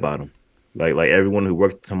say about him. Like everyone who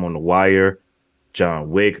worked with him on The Wire, John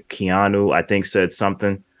Wick, Keanu, I think said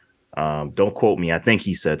something. Don't quote me. I think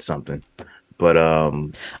he said something. But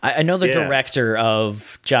I know the yeah. director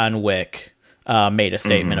of John Wick made a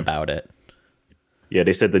statement Hmm. about it. Yeah,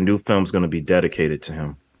 they said the new film's gonna be dedicated to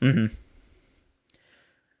him. Hmm.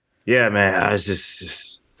 Yeah, man, I was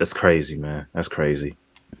just that's crazy, man. That's crazy.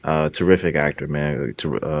 Terrific actor, man.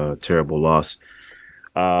 Terrible loss.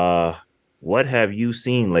 Uh, what have you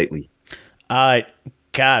seen lately? Uh,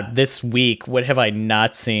 God, this week, what have I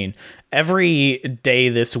not seen? Every day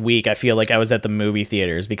this week, I feel like I was at the movie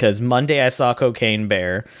theaters because Monday I saw Cocaine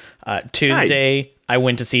Bear. Nice. Tuesday, I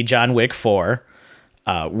went to see John Wick 4.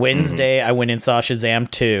 Hmm. Wednesday, I went and saw Shazam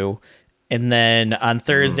 2. And then on Hmm.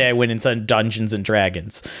 Thursday, I went and saw Dungeons and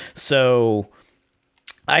Dragons. So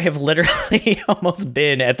I have literally almost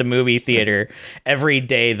been at the movie theater every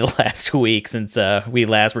day the last week since we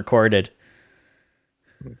last recorded.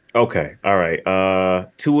 Okay, all right.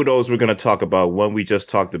 Two of those we're gonna talk about. One we just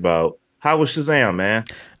talked about. How was Shazam, man?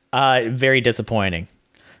 Very disappointing.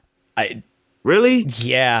 I Really?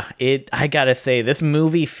 Yeah, I gotta say, this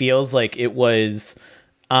movie feels like it was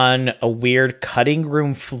on a weird cutting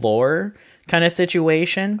room floor kind of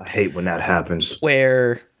situation I hate when that happens.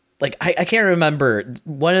 where like I can't remember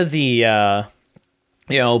one of the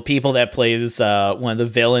people that plays one of the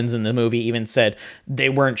villains in the movie even said they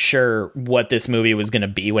weren't sure what this movie was going to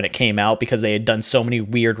be when it came out because they had done so many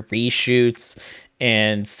weird reshoots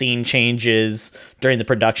and scene changes during the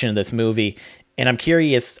production of this movie. And I'm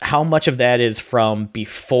curious how much of that is from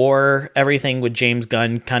before everything with James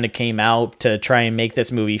Gunn kind of came out to try and make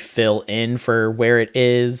this movie fill in for where it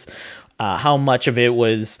is. How much of it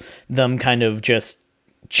was them kind of just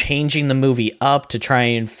changing the movie up to try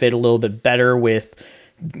and fit a little bit better with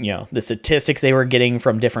the statistics they were getting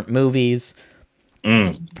from different movies.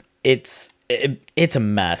 Mm. It's a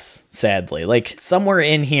mess, sadly. Like somewhere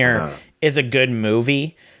in here Uh, is a good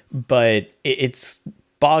movie, but it's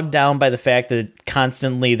bogged down by the fact that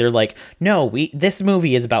constantly they're like, no, we this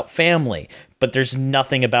movie is about family, but there's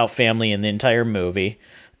nothing about family in the entire movie.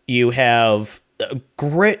 You have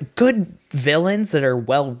great good villains that are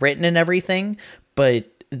well written and everything, but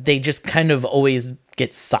they just kind of always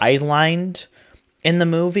get sidelined in the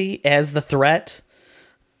movie as the threat.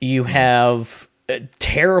 You mm. have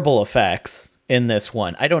terrible effects in this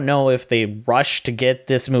one. I don't know if they rushed to get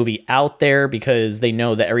this movie out there because they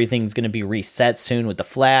know that everything's going to be reset soon with the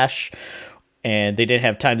Flash and they didn't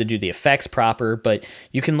have time to do the effects proper, but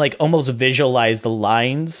you can like almost visualize the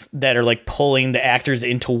lines that are like pulling the actors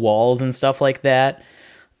into walls and stuff like that.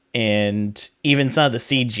 And even some of the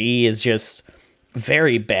CG is just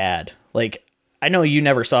very bad. Like, I know you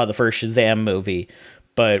never saw the first Shazam movie,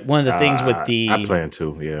 but one of the things with I the plan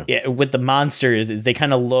to. Yeah. yeah, with the monsters is they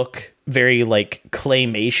kind of look very like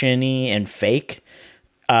claymation-y and fake.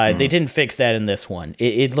 They Mm. didn't fix that in this one.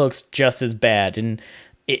 It looks just as bad, and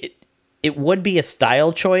it it would be a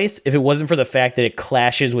style choice if it wasn't for the fact that it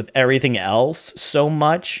clashes with everything else so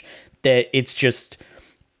much that it's just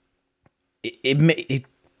it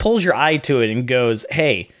pulls your eye to it and goes,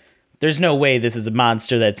 hey, there's no way this is a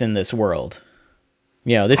monster that's in this world.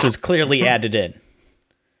 This was clearly added in.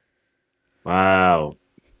 Wow.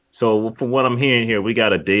 So from what I'm hearing here, we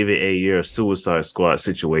got a David Ayer Suicide Squad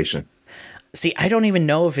situation. See, I don't even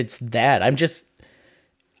know if it's that.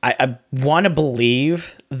 I want to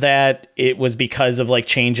believe that it was because of like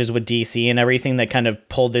changes with DC and everything that kind of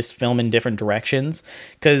pulled this film in different directions.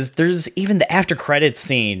 Because there's even the after credits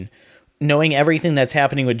scene, knowing everything that's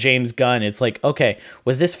happening with James Gunn. It's like, okay,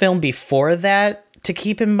 was this film before that to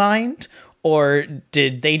keep in mind? Or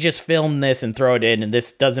did they just film this and throw it in and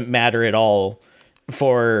this doesn't matter at all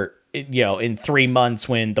for, in 3 months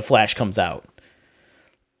when The Flash comes out?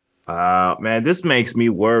 Man, this makes me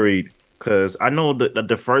worried because I know that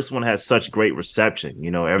the first one had such great reception.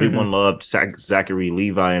 Everyone loved Zachary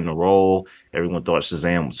Levi in the role. Everyone thought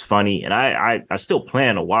Shazam was funny. And I still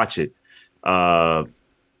plan to watch it.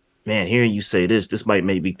 Man, hearing you say this might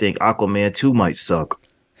make me think Aquaman 2 might suck.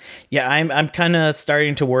 Yeah, I'm kind of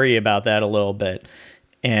starting to worry about that a little bit.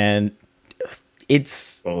 And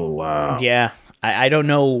it's... Oh, wow. Yeah, I don't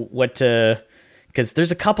know what to... Because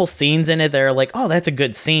there's a couple scenes in it that are like, oh, that's a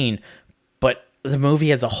good scene. But the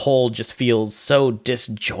movie as a whole just feels so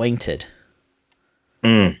disjointed.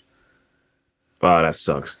 Wow, that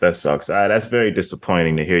sucks. That's very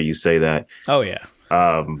disappointing to hear you say that. Oh, yeah.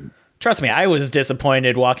 Trust me, I was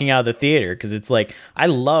disappointed walking out of the theater because it's like, I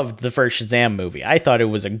loved the first Shazam movie. I thought it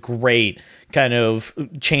was a great kind of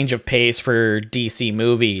change of pace for DC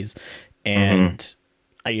movies. And...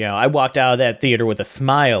 I walked out of that theater with a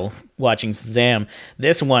smile watching Shazam.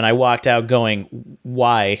 This one, I walked out going,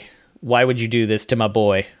 why? Why would you do this to my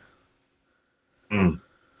boy? Man,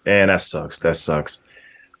 that sucks.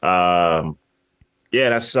 Yeah,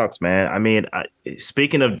 that sucks, man. I mean,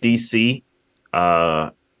 speaking of DC,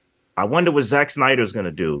 I wonder what Zack Snyder's going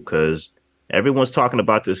to do, because everyone's talking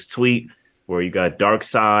about this tweet where you got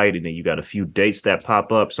Darkseid and then you got a few dates that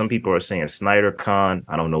pop up. Some people are saying SnyderCon.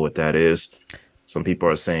 I don't know what that is. Some people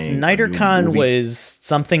are saying SnyderCon was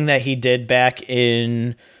something that he did back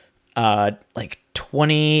in like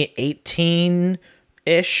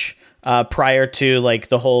 2018-ish, prior to like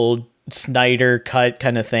the whole Snyder cut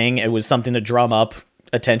kind of thing. It was something to drum up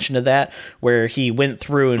attention to that, where he went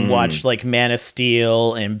through and watched like Man of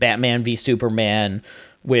Steel and Batman v Superman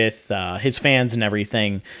with his fans and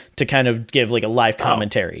everything to kind of give like a live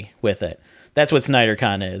commentary with it. That's what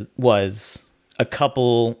SnyderCon was a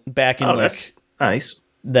couple back in nice.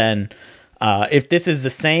 Then if this is the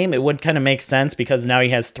same, it would kind of make sense because now he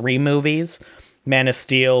has 3 movies: Man of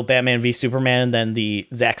Steel, Batman v Superman, and then the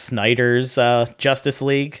Zack Snyder's Justice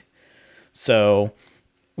League. So,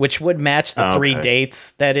 which would match the 3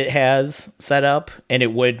 dates that it has set up, and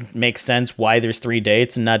it would make sense why there's 3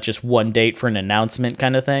 dates and not just one date for an announcement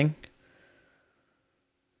kind of thing.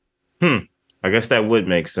 I guess that would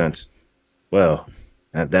make sense. Well,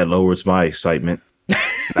 that lowers my excitement.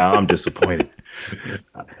 Now I'm disappointed.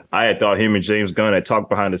 I had thought him and James Gunn had talked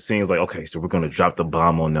behind the scenes like, okay, so we're going to drop the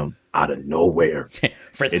bomb on them out of nowhere.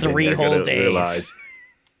 For 3 whole days.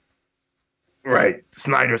 Right.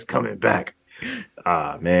 Snyder's coming back.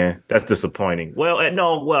 Man, that's disappointing. Well,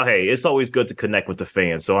 hey, it's always good to connect with the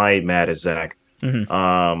fans, so I ain't mad at Zach. What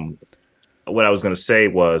I was going to say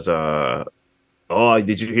was,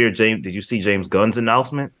 did you see James Gunn's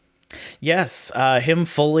announcement? Yes, him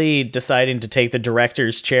fully deciding to take the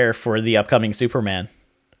director's chair for the upcoming Superman.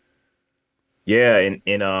 Yeah, in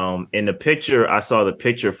the picture, I saw the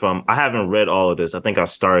picture from, I haven't read all of this. I think I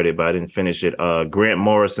started, but I didn't finish it. Grant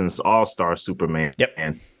Morrison's All-Star Superman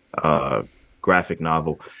graphic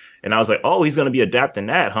novel. And I was like, oh, he's going to be adapting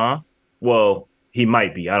that, huh? Well, he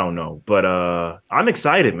might be. I don't know. But I'm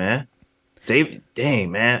excited, man.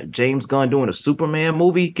 Dang, man. James Gunn doing a Superman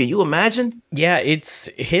movie. Can you imagine? Yeah, it's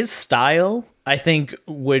his style, I think,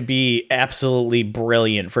 would be absolutely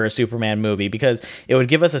brilliant for a Superman movie, because it would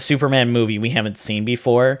give us a Superman movie we haven't seen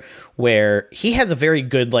before, where he has a very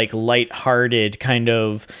good, like, lighthearted, kind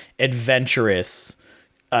of adventurous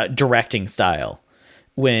directing style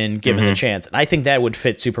when given the chance. And I think that would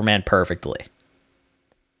fit Superman perfectly.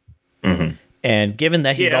 And given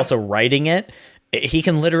that he's also writing it, he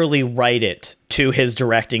can literally write it to his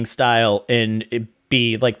directing style and it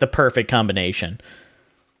be like the perfect combination.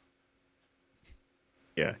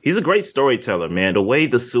 Yeah, he's a great storyteller, man. The way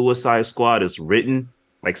the Suicide Squad is written,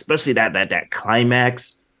 like especially that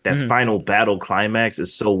climax, that final battle climax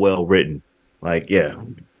is so well written. Like, yeah.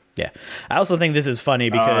 I also think this is funny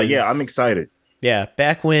because I'm excited. Yeah,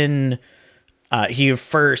 back when he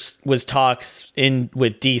first was talks in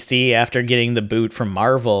with DC after getting the boot from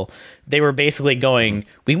Marvel. They were basically going,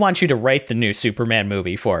 we want you to write the new Superman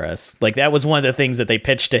movie for us. Like, that was one of the things that they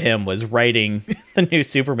pitched to him, was writing the new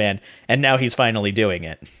Superman, and now he's finally doing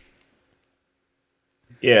it.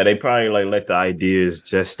 Yeah, they probably like let the ideas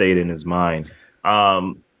gestate in his mind.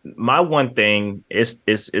 My one thing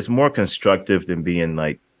is more constructive than being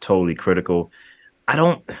like totally critical.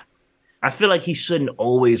 I feel like he shouldn't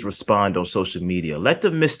always respond on social media. Let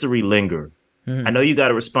the mystery linger. I know you got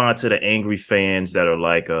to respond to the angry fans that are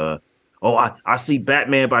like, oh, I see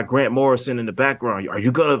Batman by Grant Morrison in the background. Are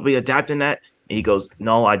you going to be adapting that? And he goes,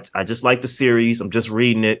 no, I just like the series. I'm just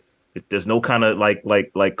reading it. There's no kind of like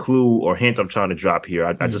clue or hint I'm trying to drop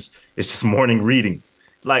here. It's just morning reading.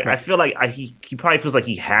 Like, right. I feel like he probably feels like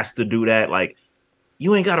he has to do that. Like,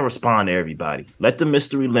 you ain't got to respond to everybody. Let the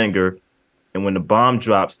mystery linger. And when the bomb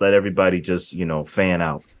drops, let everybody just, fan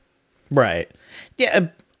out. Right. Yeah.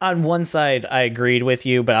 On one side, I agreed with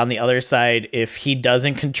you. But on the other side, if he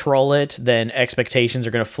doesn't control it, then expectations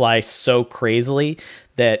are going to fly so crazily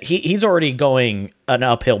that he's already going an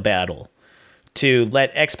uphill battle. To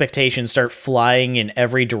let expectations start flying in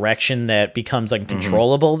every direction that becomes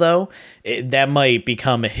uncontrollable, though, that might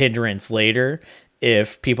become a hindrance later.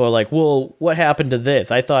 If people are like, well, what happened to this?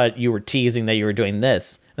 I thought you were teasing that you were doing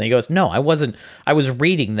this. And he goes, no, I wasn't. I was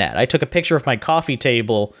reading that. I took a picture of my coffee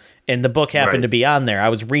table and the book happened to be on there. I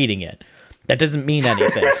was reading it. That doesn't mean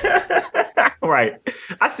anything. Right.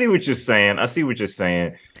 I see what you're saying.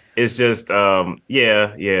 It's just,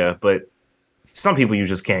 yeah. But some people you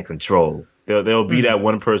just can't control. There'll be that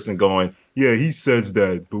one person going, yeah, he says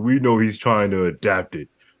that, but we know he's trying to adapt it.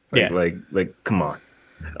 Like, come on.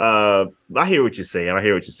 I hear what you're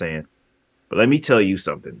saying. But let me tell you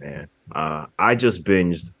something, man. I just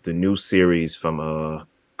binged the new series from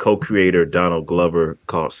co-creator Donald Glover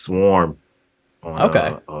called Swarm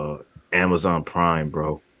on Amazon Prime,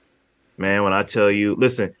 bro. Man, when I tell you,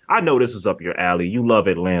 listen, I know this is up your alley. You love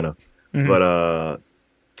Atlanta, but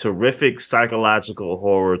terrific psychological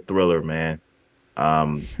horror thriller, man.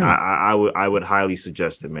 I would highly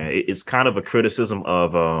suggest it, man. It's kind of a criticism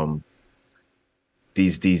of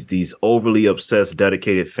these overly obsessed,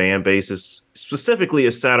 dedicated fan bases. Specifically,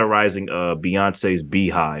 it's satirizing Beyonce's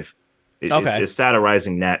Beehive. It's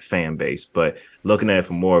satirizing that fan base, but looking at it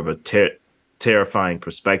from more of a terrifying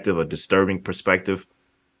perspective, a disturbing perspective.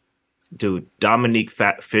 Dude, Dominique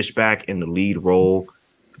Fishback in the lead role,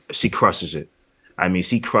 she crushes it. I mean,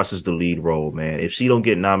 she crushes the lead role, man. If she don't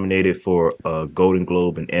get nominated for a Golden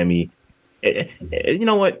Globe and Emmy, you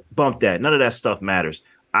know what? Bump that. None of that stuff matters.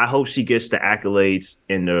 I hope she gets the accolades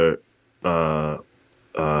and the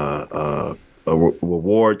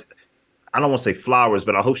reward. I don't want to say flowers,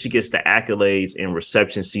 but I hope she gets the accolades and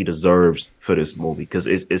reception she deserves for this movie because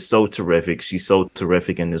it's so terrific. She's so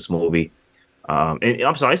terrific in this movie. And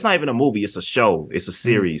I'm sorry, it's not even a movie. It's a show. It's a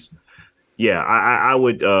series. Yeah, I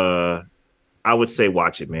would say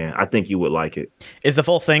watch it, man. I think you would like it. Is the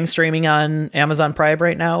full thing streaming on Amazon Prime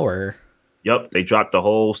right now, or? Yep, they dropped the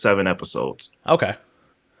whole 7 episodes. Okay.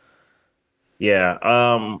 Yeah.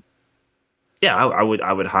 I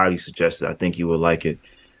would highly suggest it. I think you would like it.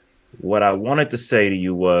 What I wanted to say to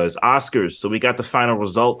you was Oscars. So we got the final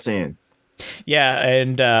results in. Yeah,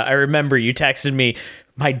 and I remember you texted me,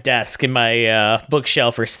 my desk and my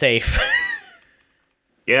bookshelf are safe.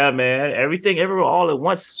 Yeah, man. Everything, everywhere, all at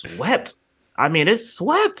once swept. I mean, it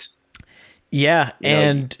swept. Yeah,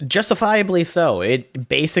 and justifiably so. It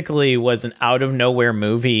basically was an out-of-nowhere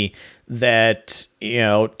movie that,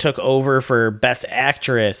 took over for Best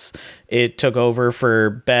Actress. It took over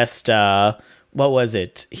for Best, what was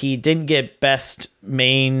it? He didn't get Best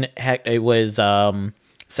Main, it was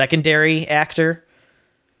Secondary Actor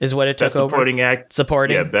is what it took over.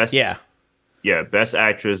 Supporting? Yeah, Best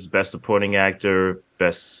Actress, Best Supporting Actor,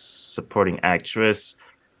 Best Supporting Actress,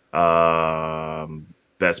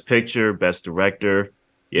 Best Picture, Best Director.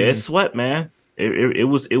 Yeah, it swept, man. It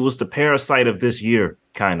was the Parasite of this year,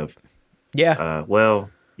 kind of. Yeah.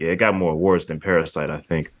 It got more awards than Parasite, I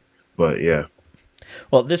think. But yeah.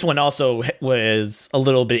 Well, this one also was a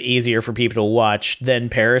little bit easier for people to watch than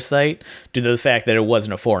Parasite due to the fact that it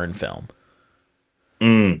wasn't a foreign film.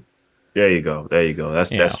 There you go.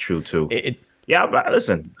 That's true too.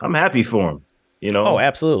 Listen, I'm happy for him. Oh,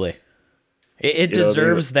 absolutely. It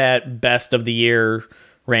deserves that best of the year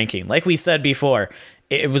ranking. Like we said before,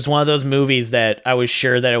 it was one of those movies that I was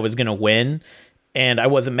sure that it was going to win, and I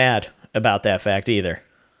wasn't mad about that fact either.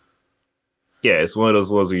 Yeah, it's one of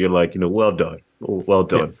those ones where you're like, well done. Well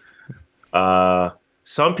done. Yeah.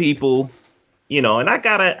 Some people, and I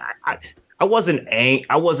I wasn't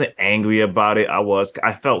angry about it.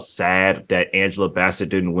 I felt sad that Angela Bassett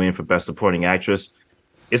didn't win for Best Supporting Actress.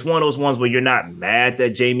 It's one of those ones where you're not mad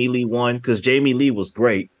that Jamie Lee won because Jamie Lee was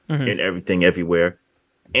great in Everything Everywhere.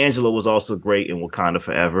 Angela was also great in Wakanda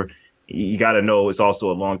Forever. You got to know it's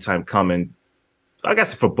also a long time coming, I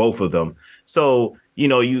guess, for both of them. So,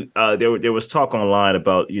 there was talk online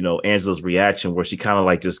about, Angela's reaction where she kind of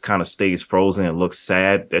like just kind of stays frozen and looks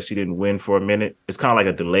sad that she didn't win for a minute. It's kind of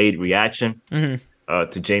like a delayed reaction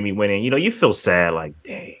to Jamie winning. You feel sad, like,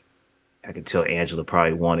 dang, I can tell Angela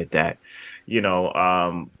probably wanted that.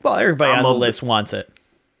 Well, everybody on the list wants it.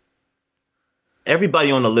 Everybody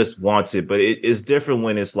on the list wants it, but it's different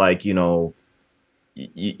when it's like,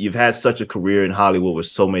 you've had such a career in Hollywood with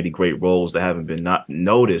so many great roles that haven't been not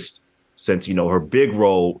noticed since, her big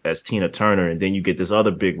role as Tina Turner. And then you get this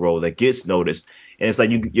other big role that gets noticed. And it's like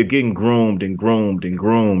you're getting groomed and groomed and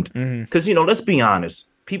groomed. Because, let's be honest,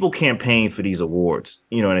 people campaign for these awards.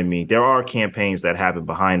 You know what I mean? There are campaigns that happen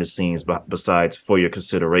behind the scenes besides for your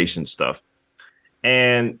consideration stuff.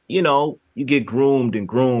 And, you get groomed and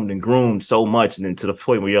groomed and groomed so much. And then to the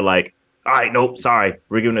point where you're like, all right, nope, sorry,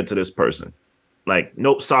 we're giving it to this person. Like,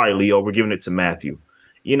 nope, sorry, Leo, we're giving it to Matthew.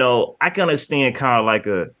 I can understand kind of like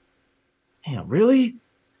damn, really?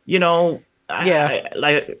 I'm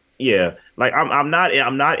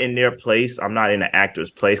not in their place. I'm not in the actor's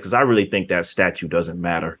place because I really think that statue doesn't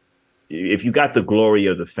matter. If you got the glory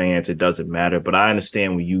of the fans, it doesn't matter. But I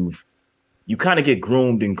understand when you kind of get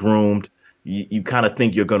groomed and groomed. You kind of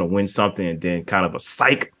think you're going to win something and then kind of a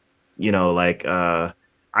psych, I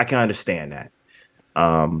can understand that.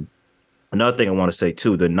 Another thing I want to say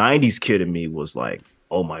too, the 90s kid in me was like,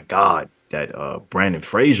 oh my God, that Brandon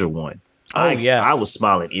Fraser won. Yes. I was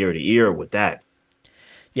smiling ear to ear with that.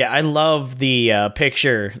 Yeah, I love the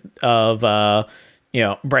picture of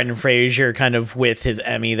Brendan Fraser kind of with his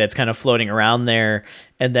Emmy that's kind of floating around there,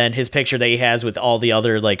 and then his picture that he has with all the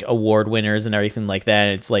other like award winners and everything like that.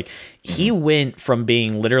 And it's like he went from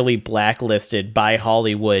being literally blacklisted by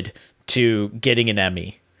Hollywood to getting an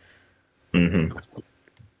Emmy. Mm-hmm.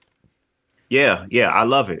 Yeah, I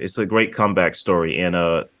love it. It's a great comeback story, and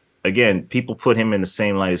again, people put him in the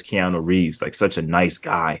same light as Keanu Reeves, like such a nice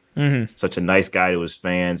guy, such a nice guy to his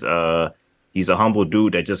fans. He's a humble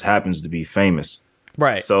dude that just happens to be famous.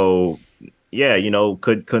 Right. So, yeah,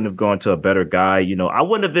 couldn't have gone to a better guy. I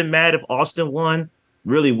wouldn't have been mad if Austin won.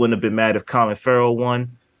 Really wouldn't have been mad if Colin Farrell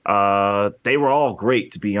won. They were all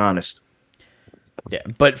great, to be honest. Yeah,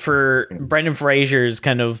 but for Brendan Fraser's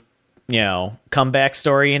kind of, comeback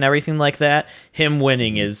story and everything like that, him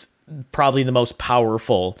winning is probably the most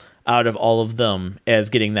powerful out of all of them as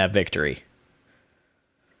getting that victory.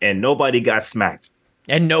 And nobody got smacked.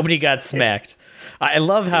 I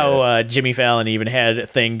love how Jimmy Fallon even had a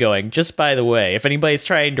thing going. Just by the way, if anybody's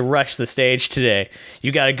trying to rush the stage today,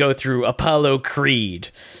 you got to go through Apollo Creed.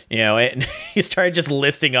 And he started just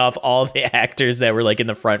listing off all the actors that were like in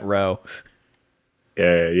the front row.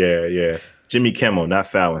 Yeah. Jimmy Kimmel, not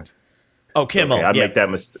Fallon. Oh, Kimmel. Okay.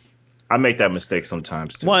 I make that mistake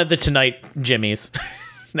sometimes too. One of the Tonight Jimmys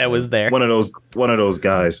that was there. One of those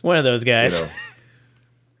guys. One of those guys.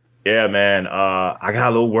 Yeah, man. I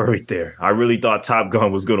got a little worried there. I really thought Top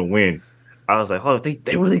Gun was gonna win. I was like, oh,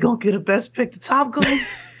 they really gonna get a best pick to Top Gun?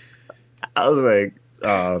 I was like,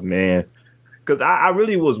 oh man, because I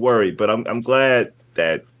really was worried. But I'm glad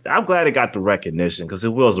it got the recognition because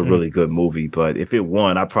it was a really good movie. But if it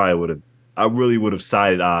won, I really would have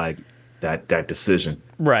side-eyed that decision.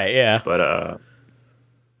 Right. Yeah. But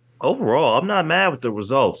overall, I'm not mad with the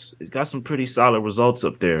results. It got some pretty solid results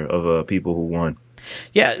up there of people who won.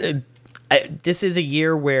 Yeah, this is a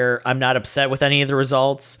year where I'm not upset with any of the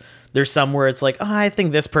results. There's some where it's like, oh, I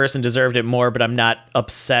think this person deserved it more, but I'm not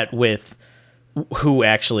upset with who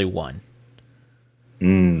actually won.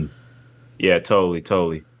 Yeah,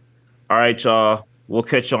 totally. All right, y'all. We'll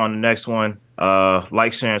catch you on the next one.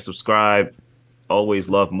 Like, share, and subscribe. Always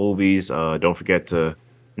love movies. Don't forget to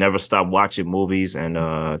never stop watching movies,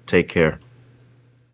 and take care.